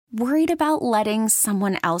Worried about letting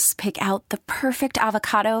someone else pick out the perfect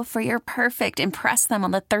avocado for your perfect impress them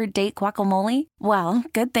on the third date guacamole? Well,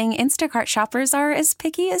 good thing Instacart shoppers are as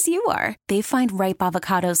picky as you are. They find ripe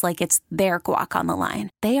avocados like it's their guac on the line.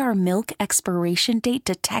 They are milk expiration date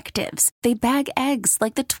detectives. They bag eggs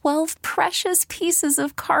like the 12 precious pieces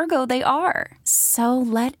of cargo they are. So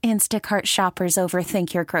let Instacart shoppers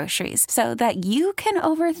overthink your groceries so that you can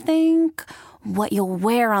overthink what you'll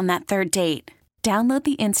wear on that third date. Download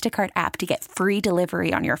the Instacart app to get free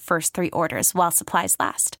delivery on your first 3 orders while supplies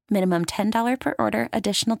last. Minimum $10 per order.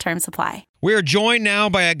 Additional terms apply. We are joined now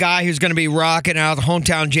by a guy who's going to be rocking out the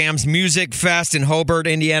Hometown Jams Music Fest in Hobart,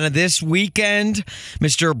 Indiana this weekend,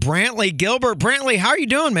 Mr. Brantley Gilbert. Brantley, how are you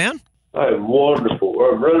doing, man? I'm wonderful.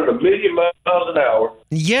 We're running 1 million miles an hour.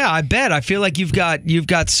 Yeah, I bet. I feel like you've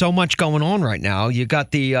got so much going on right now. You got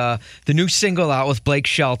the new single out with Blake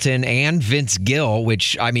Shelton and Vince Gill,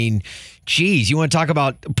 which, I mean, geez, you want to talk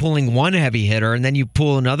about pulling one heavy hitter and then you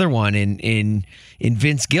pull another one in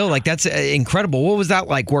Vince Gill. Like, that's incredible. What was that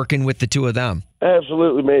like working with the two of them?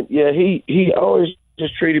 Absolutely, man. Yeah, he always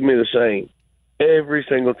just treated me the same every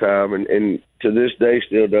single time, and to this day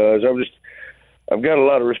still does. I've got a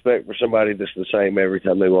lot of respect for somebody that's the same every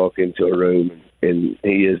time they walk into a room, and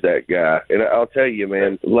he is that guy. And I'll tell you,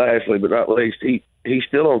 man, lastly but not least, he's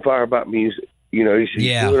still on fire about music. You know, he's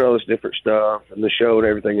doing all this different stuff and the show and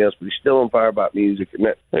everything else, but he's still on fire about music, and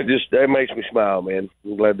that makes me smile, man.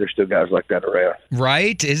 I'm glad there's still guys like that around.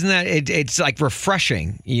 Right? Isn't that it's like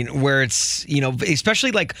refreshing, you know, where it's, you know,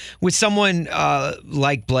 especially like with someone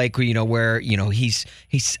like Blake, you know, where, you know, he's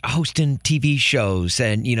hosting TV shows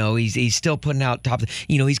and, you know, he's still putting out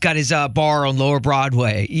you know, he's got his bar on Lower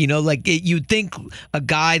Broadway, you know, like you'd think a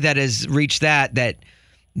guy that has reached that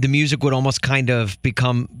the music would almost kind of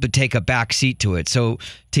take a back seat to it. So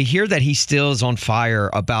to hear that he still is on fire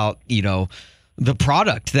about, you know, the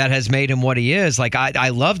product that has made him what he is, like I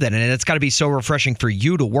love that. And it's got to be so refreshing for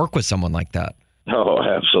you to work with someone like that. Oh,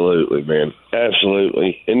 absolutely, man.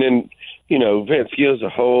 Absolutely. And then, you know, Vince Gill's a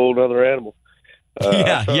whole other animal. I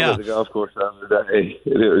saw him at the golf course the other day,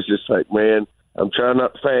 and it was just like, man, I'm trying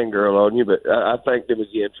not to fangirl on you, but I thanked him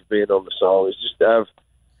again for being on the song. It's just,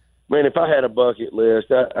 man, if I had a bucket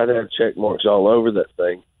list, I'd have check marks all over that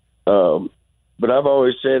thing. But I've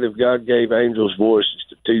always said if God gave angels voices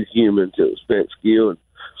to two humans, it was Vince Gill and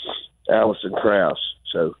Alison Krauss.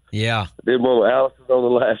 So yeah, I did one with Allison on the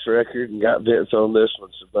last record and got Vince on this one.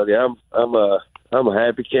 So, buddy, I'm a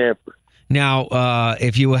happy camper. Now,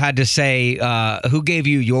 if you had to say who gave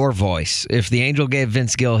you your voice, if the angel gave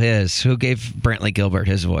Vince Gill his, who gave Brantley Gilbert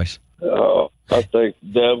his voice? Oh, I think the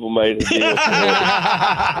devil made a deal for me.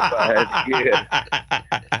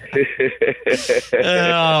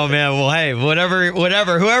 Oh, man. Well, hey,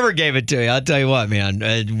 whoever gave it to you, I'll tell you what, man.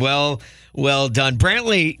 Well done.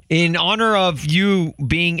 Brantley, in honor of you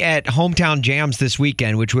being at Hometown Jams this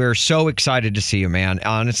weekend, which we're so excited to see you, man.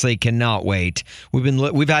 Honestly, cannot wait.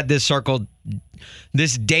 We've had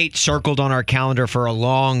this date circled on our calendar for a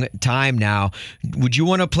long time now. Would you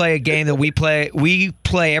want to play a game that we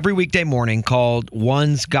play every weekday morning called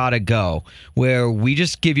One's Gotta Go, where we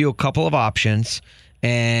just give you a couple of options,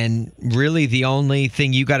 and really the only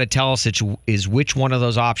thing you got to tell us is which one of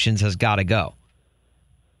those options has got to go.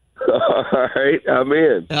 All right, I'm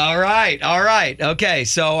in. All right. Okay,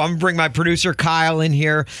 so I'm going to bring my producer Kyle in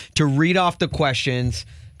here to read off the questions.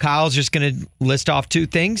 Kyle's just going to list off two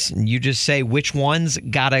things, and you just say which one's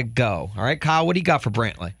got to go. All right, Kyle, what do you got for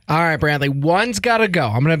Brantley? All right, Brantley, one's got to go.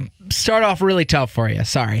 I'm going to start off really tough for you.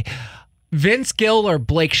 Sorry. Vince Gill or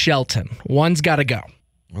Blake Shelton? One's got to go.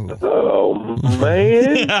 Ooh. Oh,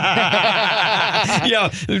 man. Yeah.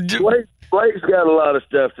 Blake's got a lot of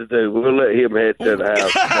stuff to do. We'll let him head to the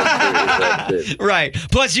house. Right.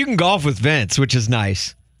 Plus, you can golf with Vince, which is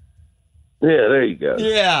nice. Yeah, there you go.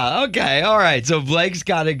 Yeah, okay. All right. So Blake's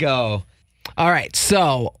got to go. All right.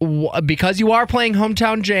 So because you are playing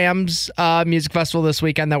Hometown Jams Music Festival this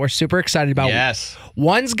weekend that we're super excited about. Yes.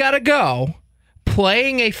 One's got to go.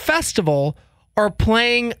 Playing a festival or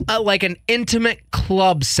playing like an intimate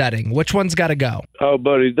club setting? Which one's got to go? Oh,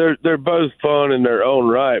 buddy, they're both fun in their own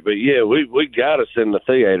right, but yeah, we got to send the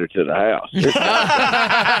theater to the house.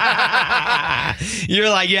 You're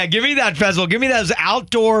like, yeah, give me that festival. Give me those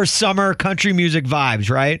outdoor summer country music vibes,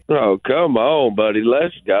 right? Oh, come on, buddy,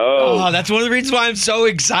 let's go. Oh, that's one of the reasons why I'm so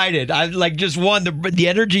excited. I like just the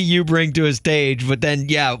energy you bring to a stage, but then,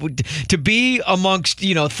 yeah, to be amongst,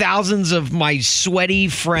 thousands of my sweaty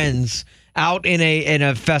friends out in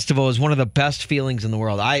a festival is one of the best feelings in the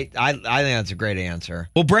world. I think that's a great answer.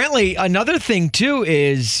 Well, Brantley, another thing too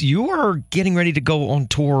is you are getting ready to go on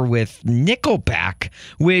tour with Nickelback,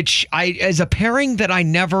 which is a pairing that I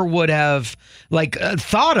never would have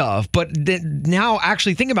thought of, but now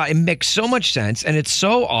actually thinking about it, it makes so much sense and it's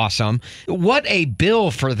so awesome. What a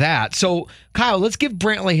bill for that. So Kyle, let's give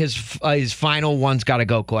Brantley his final one's gotta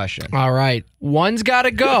go question. All right. One's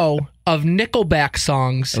gotta go of Nickelback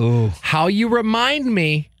songs. Ooh. How You Remind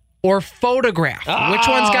Me or Photograph. Which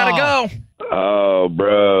one's gotta go? Oh,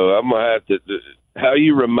 bro, I'm going to have to... How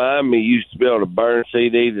You Remind Me used to be on a burn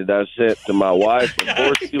CD that I sent to my wife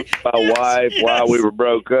before she was my wife while we were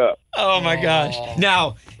broke up. Oh, my gosh.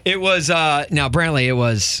 Now, it was, Brantley, it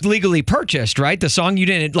was legally purchased, right? The song, you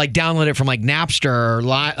didn't, download it from, Napster or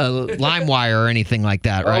LimeWire or anything like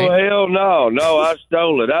that, right? Oh, hell no. No, I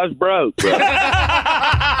stole it. I was broke, bro.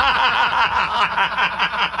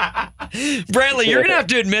 Brantley, you're going to have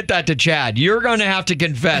to admit that to Chad. You're going to have to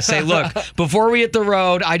confess. Say, look, before we hit the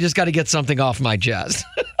road, I just got to get something off my chest.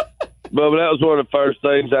 But that was one of the first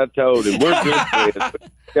things I told him. We're good friends.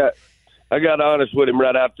 I got honest with him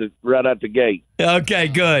right out the gate. Okay,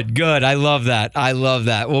 good. I love that.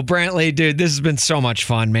 Well, Brantley, dude, this has been so much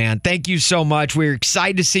fun, man. Thank you so much. We're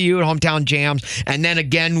excited to see you at Hometown Jams, and then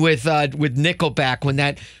again with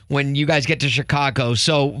Nickelback when you guys get to Chicago.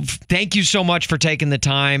 So thank you so much for taking the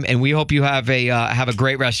time, and we hope you have a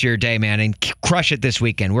great rest of your day, man, and crush it this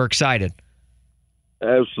weekend. We're excited.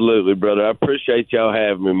 Absolutely, brother. I appreciate y'all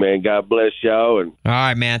having me, man. God bless y'all. All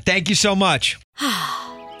right, man. Thank you so much.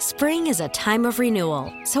 Spring is a time of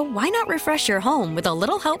renewal, so why not refresh your home with a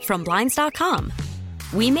little help from Blinds.com?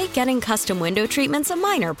 We make getting custom window treatments a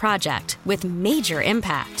minor project with major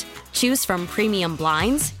impact. Choose from premium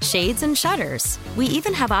blinds, shades, and shutters. We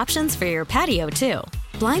even have options for your patio, too.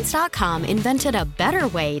 Blinds.com invented a better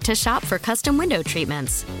way to shop for custom window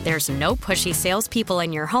treatments. There's no pushy salespeople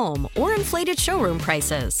in your home or inflated showroom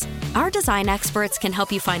prices. Our design experts can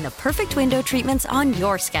help you find the perfect window treatments on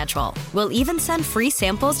your schedule. We'll even send free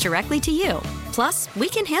samples directly to you. Plus, we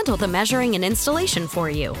can handle the measuring and installation for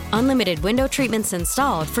you. Unlimited window treatments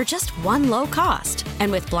installed for just one low cost. And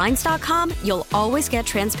with Blinds.com, you'll always get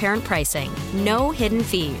transparent pricing. No hidden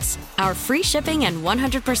fees. Our free shipping and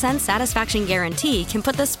 100% satisfaction guarantee can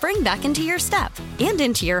put the spring back into your step and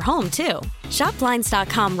into your home, too. Shop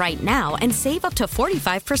Blinds.com right now and save up to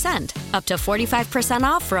 45%. Up to 45%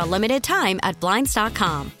 off for a limited time at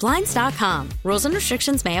Blinds.com. Blinds.com. Rules and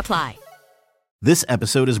restrictions may apply. This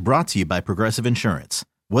episode is brought to you by Progressive Insurance.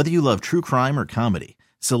 Whether you love true crime or comedy,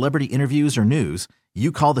 celebrity interviews or news,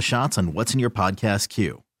 you call the shots on what's in your podcast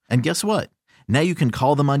queue. And guess what? Now you can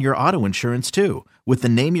call them on your auto insurance too with the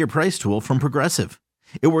Name Your Price tool from Progressive.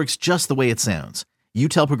 It works just the way it sounds. You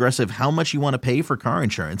tell Progressive how much you want to pay for car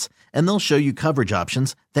insurance, and they'll show you coverage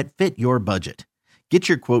options that fit your budget. Get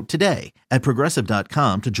your quote today at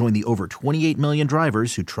Progressive.com to join the over 28 million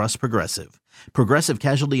drivers who trust Progressive. Progressive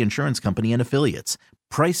Casualty Insurance Company and Affiliates.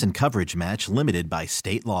 Price and coverage match limited by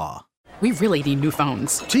state law. We really need new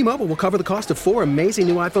phones. T-Mobile will cover the cost of 4 amazing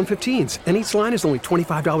new iPhone 15s, and each line is only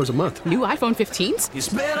 $25 a month. New iPhone 15s? It's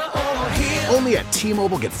better over here. Only at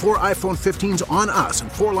T-Mobile, get 4 iPhone 15s on us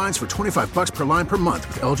and 4 lines for $25 per line per month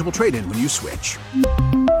with eligible trade-in when you switch.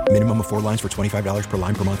 Minimum of 4 lines for $25 per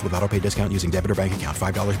line per month with autopay discount using debit or bank account.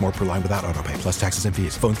 $5 more per line without autopay, plus taxes and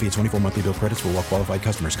fees. Phone fee at 24 monthly bill credits for well-qualified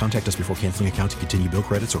customers. Contact us before canceling account to continue bill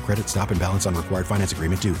credits or credit stop and balance on required finance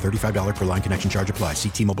agreement due. $35 per line connection charge applies. See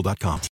T-Mobile.com.